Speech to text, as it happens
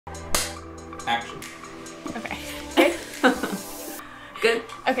Action. Okay. Good? Good?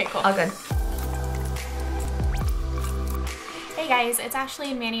 Okay, cool. All good. Hey guys, it's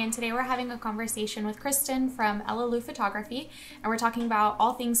Ashley and Manny, and today we're having a conversation with Kristin from Ella Lou Photography, and we're talking about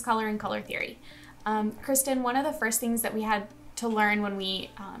all things color and color theory. Kristin, one of the first things that we had to learn when we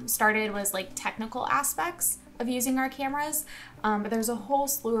started was like technical aspects of using our cameras, but there's a whole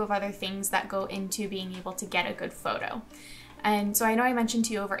slew of other things that go into being able to get a good photo. And so I know I mentioned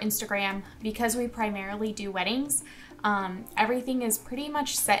to you over Instagram, because we primarily do weddings, everything is pretty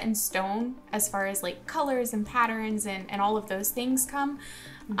much set in stone as far as like colors and patterns and all of those things come,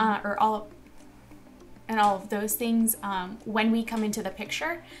 or all of those things when we come into the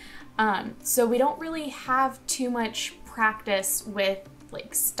picture. So we don't really have too much practice with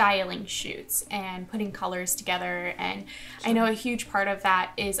like styling shoots and putting colors together, and I know a huge part of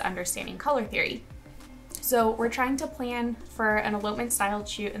that is understanding color theory. So we're trying to plan for an elopement styled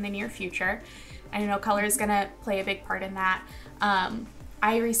shoot in the near future. I know color is gonna play a big part in that.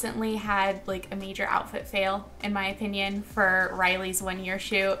 I recently had like a major outfit fail, in my opinion, for Riley's 1-year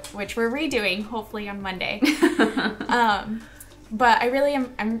shoot, which we're redoing hopefully on Monday. But I really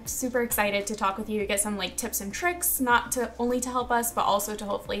I'm super excited to talk with you, get some like tips and tricks, not to only to help us, but also to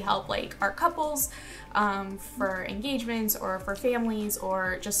hopefully help like our couples for engagements or for families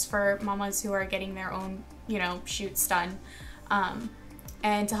or just for mamas who are getting their own, you know, shoots done,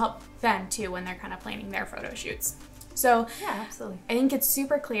 and to help them too when they're kind of planning their photo shoots. So yeah, absolutely. I think it's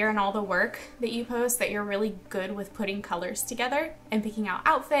super clear in all the work that you post that you're really good with putting colors together and picking out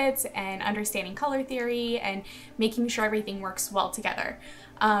outfits and understanding color theory and making sure everything works well together.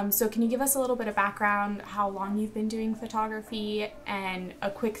 So can you give us a little bit of background, how long you've been doing photography, and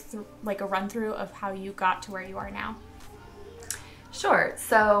a quick a run through of how you got to where you are now? Sure.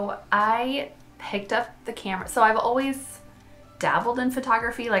 So I picked up the camera. So I've always dabbled in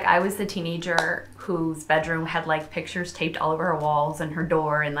photography. Like I was the teenager whose bedroom had like pictures taped all over her walls and her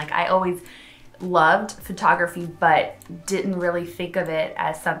door, and like I always loved photography but didn't really think of it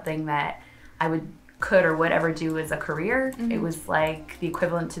as something that I could or would ever do as a career. It was like the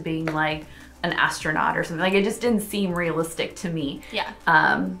equivalent to being like an astronaut or something. Like it just didn't seem realistic to me. Yeah.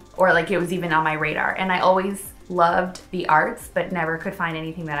 Or like it was even on my radar. And I always loved the arts but never could find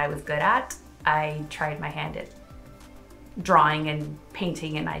anything that I was good at. I tried my hand at drawing and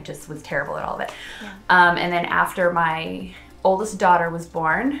painting, and I just was terrible at all of it. Yeah. And then after my oldest daughter was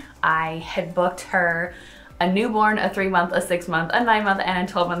born, I had booked her a newborn, a 3-month, a 6-month, a 9-month, and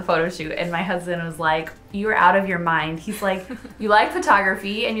a 12-month photo shoot. And my husband was like, "You're out of your mind." He's like, "You like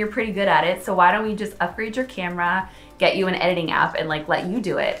photography and you're pretty good at it, so why don't we just upgrade your camera, get you an editing app, and like let you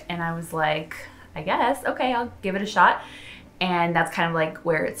do it?" And I was like, "I guess, okay, I'll give it a shot." And that's kind of like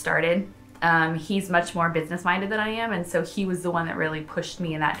where it started. He's much more business-minded than I am, and so he was the one that really pushed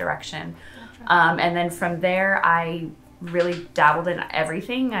me in that direction. Gotcha. And then from there, I really dabbled in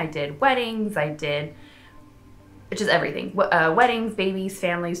everything. I did weddings, just everything. Weddings, babies,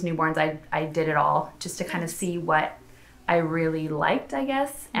 families, newborns, I did it all just to kind of see what I really liked, I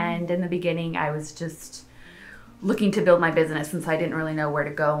guess. And in the beginning, I was just looking to build my business since I didn't really know where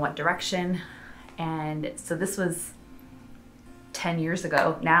to go and what direction. And so this was 10 years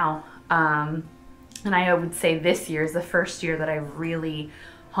ago now. And I would say this year is the first year that I really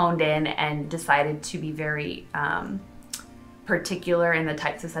honed in and decided to be very particular in the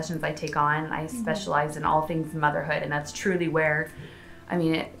types of sessions I take on. I specialize in all things motherhood, and that's truly where, I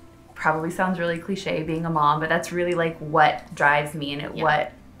mean, it probably sounds really cliche being a mom, but that's really like what drives me and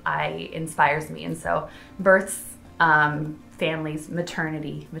what inspires me. And so births, families,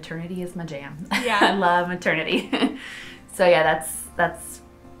 maternity is my jam. Yeah. I love maternity. So yeah, that's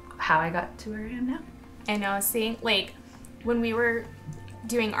how I got to where I am now. I know, seeing like when we were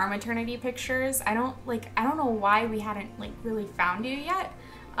doing our maternity pictures, I don't know why we hadn't like really found you yet,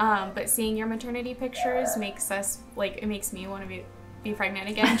 but seeing your maternity pictures makes me want to be pregnant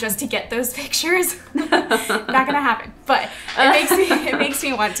again just to get those pictures. Not gonna happen, but it makes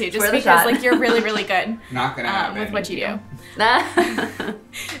me want to, just because like you're really really good. Not gonna happen with what you do.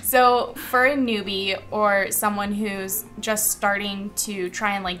 So for a newbie or someone who's just starting to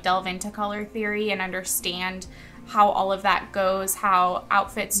try and like delve into color theory and understand how all of that goes, how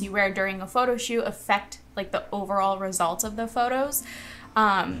outfits you wear during a photo shoot affect like the overall results of the photos.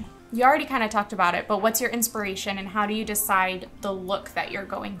 You already kind of talked about it, but what's your inspiration and how do you decide the look that you're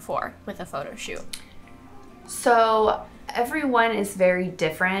going for with a photo shoot? So everyone is very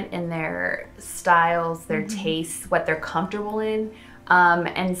different in their styles, their tastes, what they're comfortable in.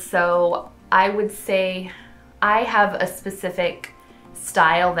 And so I would say I have a specific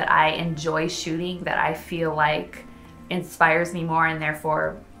style that I enjoy shooting that I feel like inspires me more and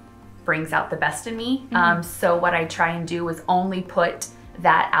therefore brings out the best in me. So what I try and do is only put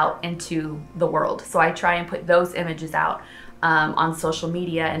that out into the world. So I try and put those images out on social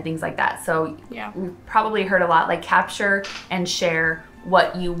media and things like that. So we've probably heard a lot, like capture and share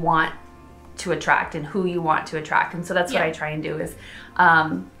what you want to attract and who you want to attract. And so that's what I try and do is,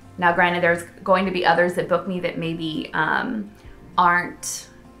 now granted, there's going to be others that book me that maybe aren't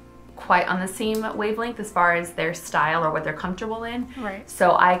quite on the same wavelength as far as their style or what they're comfortable in. Right.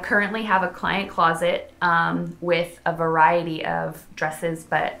 So I currently have a client closet with a variety of dresses,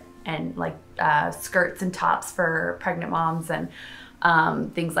 and like skirts and tops for pregnant moms and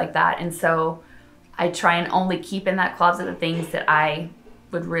things like that. And so I try and only keep in that closet the things that I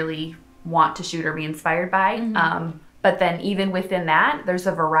would really want to shoot or be inspired by. But then even within that, there's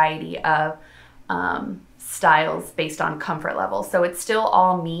a variety of styles based on comfort level. So it's still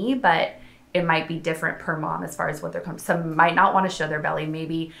all me, but it might be different per mom as far as what they're comfortable. Some might not want to show their belly.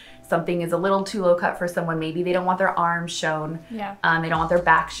 Maybe something is a little too low cut for someone. Maybe they don't want their arms shown. They don't want their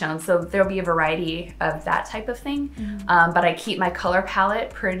back shown. So there'll be a variety of that type of thing. But I keep my color palette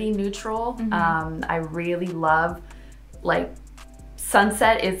pretty neutral. I really love, like,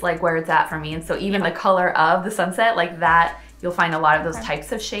 sunset is like where it's at for me. And so even the color of the sunset, like that, you'll find a lot of those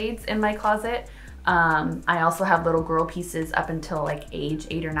types of shades in my closet. I also have little girl pieces up until like age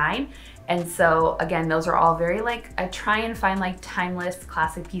 8 or 9. And so again, those are all very, like, I try and find like timeless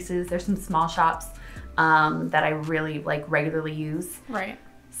classic pieces. There's some small shops that I really like regularly use. Right.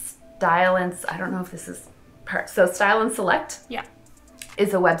 Style and, I don't know if this is part, so Style and Select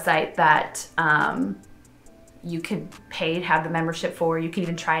is a website that you can pay to have the membership for. You can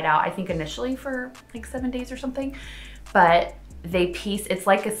even try it out, I think initially for like 7 days or something. But it's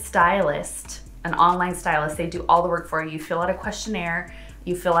like a stylist, an online stylist. They do all the work for you. You fill out a questionnaire,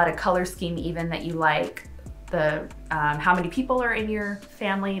 you fill out a color scheme even that you like, the how many people are in your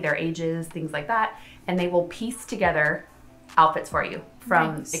family, their ages, things like that. And they will piece together outfits for you,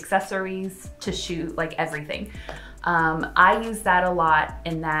 from accessories to shoot, like everything. I use that a lot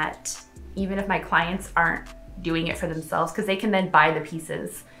in that even if my clients aren't doing it for themselves, because they can then buy the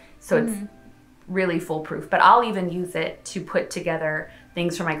pieces. So it's really foolproof. But I'll even use it to put together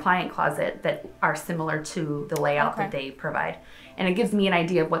things for my client closet that are similar to the layout that they provide. And it gives me an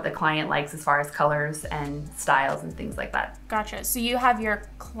idea of what the client likes as far as colors and styles and things like that. Gotcha. So you have your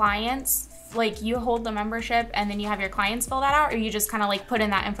clients, like you hold the membership and then you have your clients fill that out, or you just kind of like put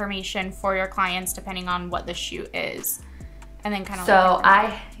in that information for your clients depending on what the shoot is? And then kind of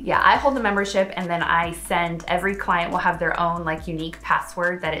I hold the membership, and then I send, every client will have their own like unique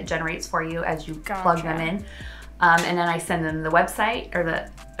password that it generates for you as you plug them in. And then I send them the website or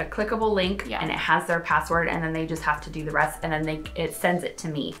a clickable link, and it has their password, and then they just have to do the rest, and then it sends it to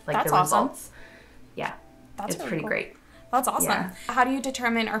me, like the results. Yeah, it's really pretty great. That's awesome. Yeah. How do you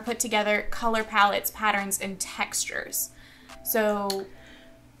determine or put together color palettes, patterns, and textures? So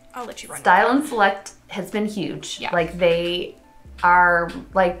I'll let you run. Style and Select has been huge. Like they are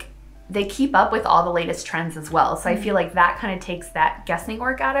like, they keep up with all the latest trends as well. So I feel like that kind of takes that guessing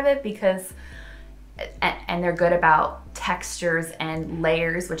work out of it, because, and they're good about textures and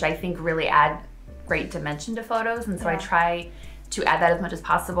layers, which I think really add great dimension to photos. And so I try to add that as much as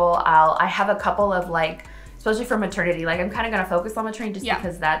possible. I have a couple of, like, especially for maternity, like I'm kind of going to focus on maternity just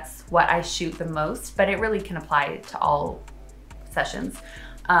because that's what I shoot the most, but it really can apply to all sessions.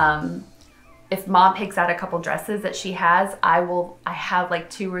 If mom picks out a couple dresses that she has, I have like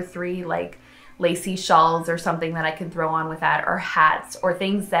 2 or 3 like lacy shawls or something that I can throw on with that, or hats, or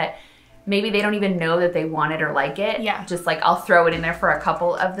things that maybe they don't even know that they want it or like it. Just like I'll throw it in there for a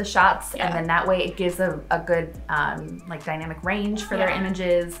couple of the shots, and then that way it gives a good like dynamic range for their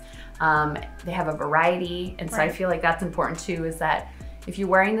images. They have a variety, and so I feel like that's important too, is that if you're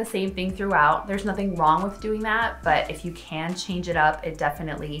wearing the same thing throughout, there's nothing wrong with doing that, but if you can change it up, it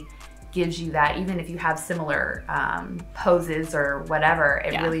definitely gives you that. Even if you have similar poses or whatever,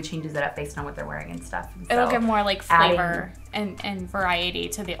 it really changes it up based on what they're wearing and stuff. And it'll give more like flavor and variety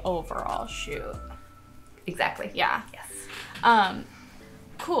to the overall shoot. Exactly. Yeah. Yes.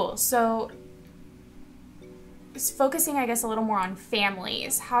 Cool. So focusing, I guess, a little more on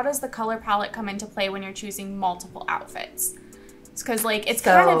families, how does the color palette come into play when you're choosing multiple outfits? Because like it's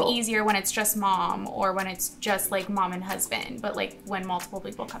kind of easier when it's just mom, or when it's just like mom and husband, but like when multiple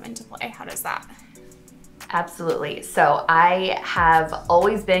people come into play, how does that? Absolutely. So I have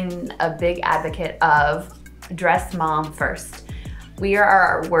always been a big advocate of dress mom first. We are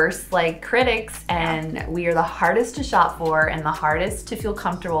our worst like critics, and we are the hardest to shop for and the hardest to feel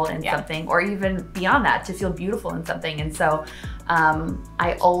comfortable in something, or even beyond that, to feel beautiful in something. And so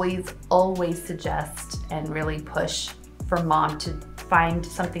I always suggest and really push for mom to find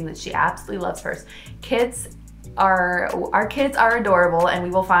something that she absolutely loves first. Our kids are adorable, and we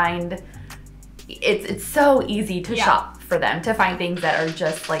will find, it's so easy to shop for them, to find things that are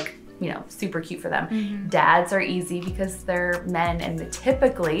just like, you know, super cute for them. Dads are easy because they're men, and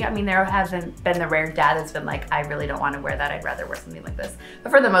typically, I mean, there hasn't been the rare dad that's been like, I really don't want to wear that, I'd rather wear something like this. But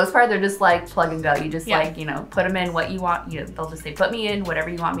for the most part, they're just like plug and go. You just like, you know, put them in what you want. You know, they'll just say, put me in whatever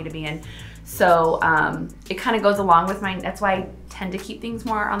you want me to be in. So it kind of goes along with mine. That's why I tend to keep things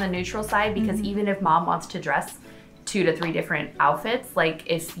more on the neutral side, because even if mom wants to dress 2 to 3 different outfits, like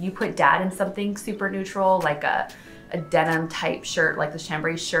if you put dad in something super neutral, like a denim type shirt, like the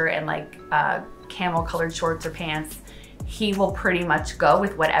chambray shirt, and like camel colored shorts or pants, he will pretty much go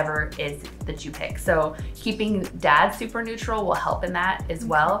with whatever it is that you pick. So keeping dad super neutral will help in that as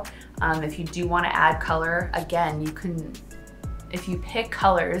well. If you do want to add color, again, you can, if you pick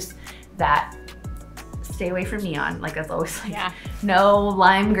colors that stay away from neon, like that's always like, no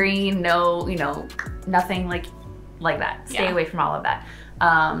lime green, no, you know, nothing like that. Stay away from all of that.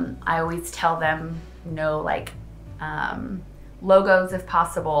 I always tell them no, like logos if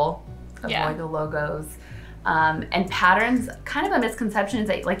possible, avoid the logos. And patterns, kind of a misconception is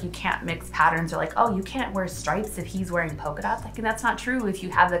that like you can't mix patterns, or like, oh, you can't wear stripes if he's wearing polka dots. Like, and that's not true. If you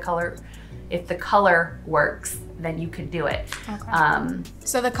have the color, if the color works, then you can do it.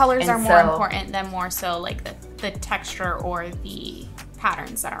 So the colors are more important than more so like the texture or the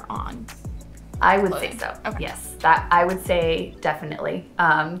patterns that are on. I would say so. Yes, that I would say definitely.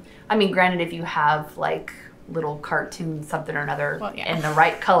 I mean, granted, if you have like little cartoon something or another in the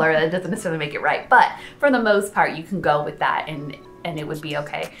right color, that doesn't necessarily make it right. But for the most part, you can go with that, and it would be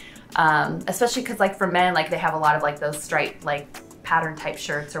okay. Especially because like for men, like they have a lot of like those striped like pattern type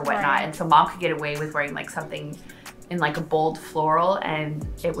shirts or whatnot, and so mom could get away with wearing like something in like a bold floral, and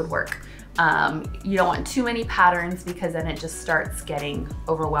it would work. You don't want too many patterns because then it just starts getting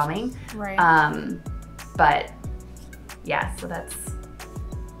overwhelming. But yeah, so that's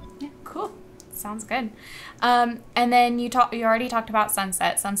cool. Sounds good. And then you already talked about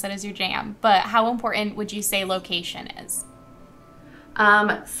sunset. Sunset is your jam, but how important would you say location is?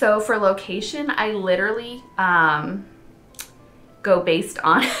 So for location, I literally go based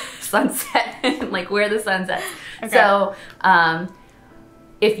on sunset, like where the sun sets. So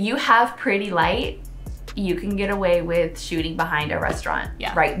if you have pretty light, you can get away with shooting behind a restaurant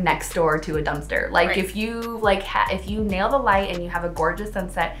right next door to a dumpster. Like if you like if you nail the light and you have a gorgeous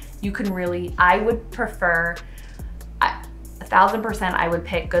sunset, you can really, I would prefer 1000%, I would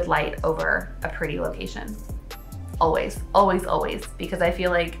pick good light over a pretty location. Always, always, always. Because I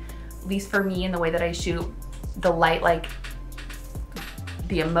feel like, at least for me in the way that I shoot, the light, like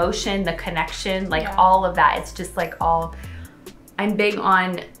the emotion, the connection, like all of that, it's just like all, I'm big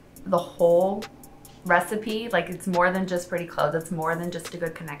on the whole recipe. Like it's more than just pretty clothes. It's more than just a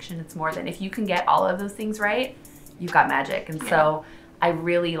good connection. It's more than, if you can get all of those things right, you've got magic. And so I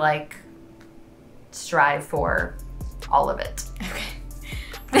really like strive for all of it.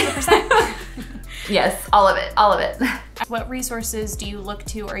 100%. Yes, all of it, all of it. What resources do you look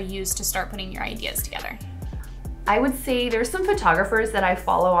to or use to start putting your ideas together? I would say there's some photographers that I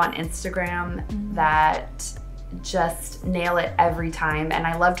follow on Instagram that just nail it every time, and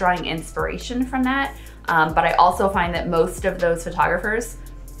I love drawing inspiration from that. But I also find that most of those photographers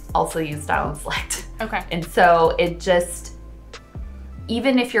also use Style and Select. And so it just,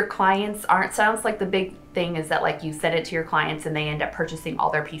 even if your clients aren't, sounds like the big thing is that like you send it to your clients and they end up purchasing all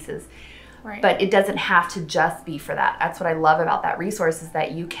their pieces. But it doesn't have to just be for that. That's what I love about that resource, is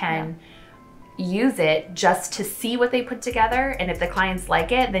that you can use it just to see what they put together, and if the clients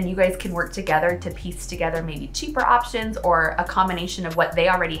like it, then you guys can work together to piece together maybe cheaper options or a combination of what they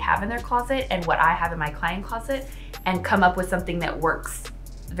already have in their closet and what I have in my client closet, and come up with something that works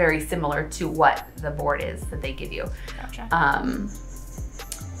very similar to what the board is that they give you.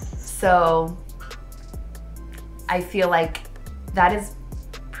 So I feel like that is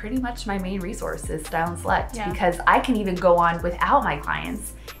pretty much my main resource, is Style and Select, because I can even go on without my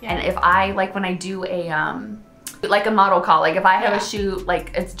clients. And if I, like when I do a, like a model call, like if I have a shoot,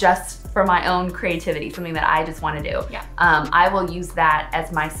 like it's just for my own creativity, something that I just want to do, I will use that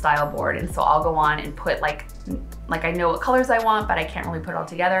as my style board. And so I'll go on and put like I know what colors I want, but I can't really put it all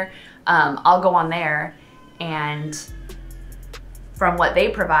together. I'll go on there and from what they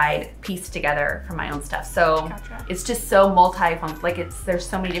provide, piece together for my own stuff. So it's just so multi-function, like there's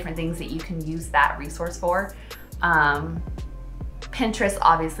so many different things that you can use that resource for. Pinterest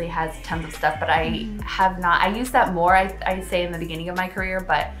obviously has tons of stuff, but I have not, I used that more, I'd say in the beginning of my career,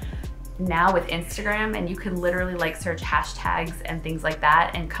 but now with Instagram, and you can literally like search hashtags and things like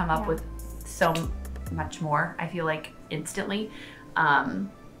that and come up with so much more, I feel like instantly.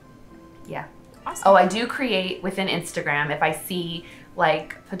 Yeah. Awesome. Oh, I do create within Instagram. If I see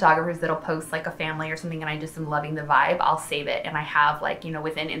like photographers that'll post like a family or something and I just am loving the vibe, I'll save it. And I have like, you know,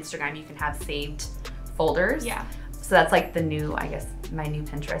 within Instagram you can have saved folders. Yeah. So that's like the new, I guess my new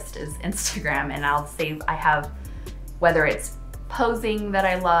Pinterest is Instagram, and I'll save, I have, whether it's posing that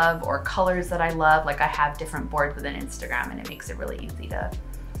I love or colors that I love, like I have different boards within Instagram, and it makes it really easy to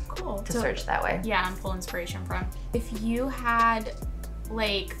search that way. Yeah, and pull inspiration from. If you had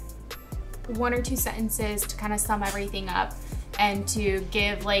like 1 or 2 sentences to kind of sum everything up and to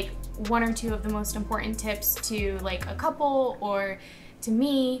give like 1 or 2 of the most important tips to like a couple or to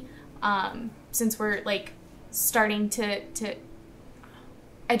me, since we're like starting to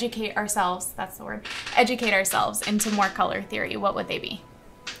educate ourselves, that's the word, educate ourselves into more color theory, what would they be?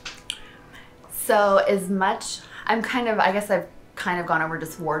 So as much, I guess I've kind of gone over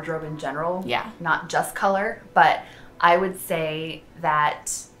just wardrobe in general. Yeah. Not just color, but I would say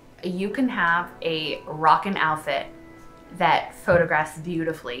that you can have a rockin' outfit that photographs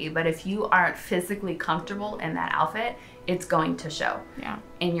beautifully, but if you aren't physically comfortable in that outfit, it's going to show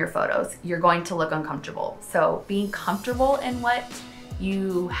in your photos. You're going to look uncomfortable. So being comfortable in what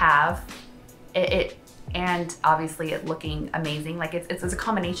you have, and obviously it looking amazing. Like it's a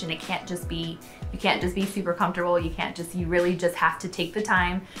combination. It can't just be, you can't just be super comfortable. You really just have to take the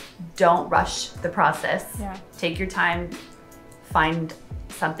time. Don't rush the process. Yeah. Take your time, find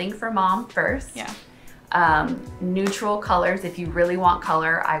something for mom first. Yeah. Neutral colors. If you really want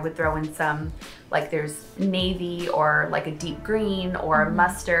color, I would throw in some, like there's navy or like a deep green or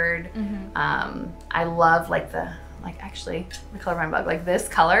mustard. I love actually the color of my mug, like this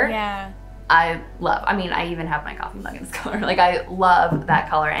color. Yeah. I love, I even have my coffee mug in this color. Like I love that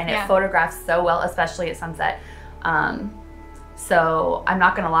color, and it photographs so well, especially at sunset. So I'm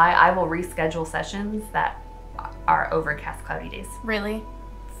not gonna lie, I will reschedule sessions that are overcast, cloudy days. Really?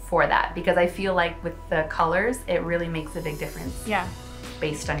 For that, because I feel like with the colors, it really makes a big difference. Yeah.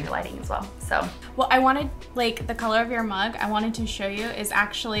 Based on your lighting as well. So. Well, I wanted, like the color of your mug, I wanted to show you is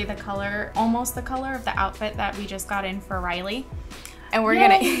actually the color, almost the color of the outfit that we just got in for Riley. And we're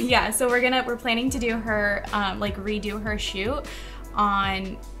gonna, so we're planning to do her, like redo her shoot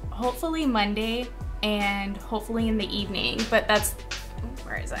on hopefully Monday and hopefully in the evening, but that's,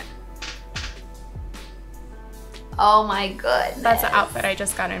 where is it? Oh my goodness. That's the outfit I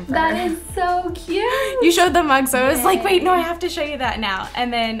just got in for her. That is so cute. You showed the mug, so I was like, wait, no, I have to show you that now.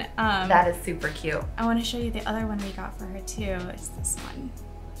 And then that is super cute. I want to show you the other one we got for her too. It's this one.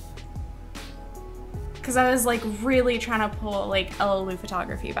 Because I was like really trying to pull like Ella Lou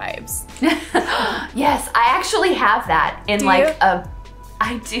photography vibes. Yes, I actually have that in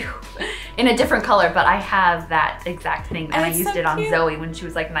I do, in a different color, but I have that exact thing, and I used it on Zoe when she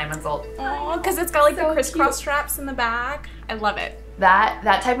was like 9 months old. Oh, because it's got like the crisscross straps in the back. I love it.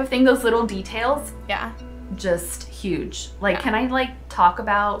 That type of thing, those little details. Yeah. Just huge. Like, can I like talk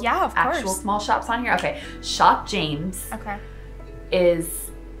about actual small shops on here? Okay, Shop James. Okay. Is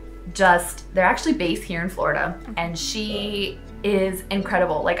just, they're actually based here in Florida, and she is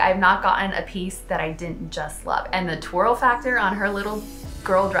incredible. Like, I've not gotten a piece that I didn't just love, and the twirl factor on her little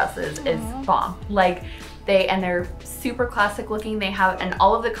girl dresses is bomb. Like they're super classic looking. They have, and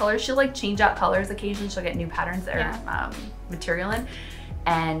all of the colors, she'll like change out colors occasionally. She'll get new patterns or material in,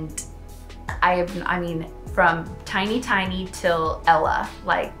 and I mean from tiny till Ella,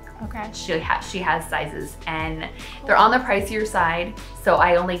 like she has sizes, and they're on the pricier side, so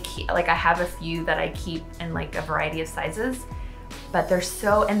I only keep, like I have a few that I keep in like a variety of sizes, but they're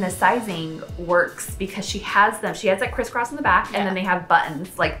so, and the sizing works because she has that crisscross in the back, and then they have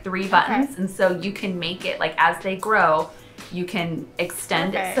buttons, like 3 buttons, and so you can make it like, as they grow, you can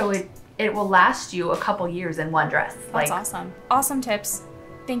extend it, so it will last you a couple years in one dress. That's awesome. Awesome tips.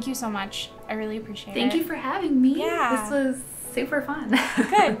 Thank you so much. I really appreciate it. Thank you for having me. Yeah. This was super fun.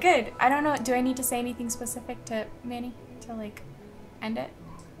 Good. I don't know, do I need to say anything specific to Manny to like end it?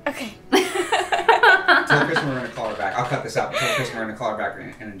 Okay. Tell Kristin we're going to call her back. I'll cut this out. Tell Kristin we're going to call her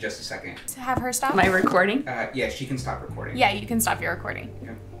back in just a second. To have her stop? Am I recording? Yeah, she can stop recording. Yeah, you can stop your recording.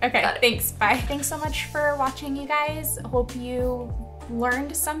 Yeah. Okay, thanks. Bye. Thanks so much for watching, you guys. Hope you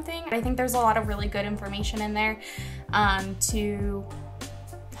learned something. I think there's a lot of really good information in there to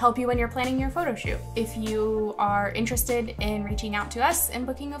help you when you're planning your photo shoot. If you are interested in reaching out to us and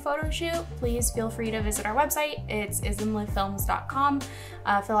booking a photo shoot, please feel free to visit our website. It's ismlifilms.com.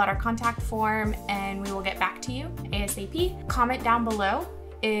 Fill out our contact form and we will get back to you ASAP. Comment down below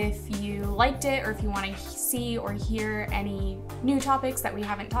if you liked it or if you want to see or hear any new topics that we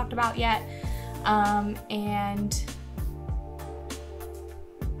haven't talked about yet. And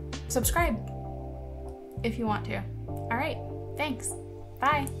subscribe if you want to. All right. Thanks.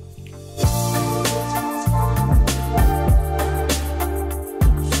 Bye.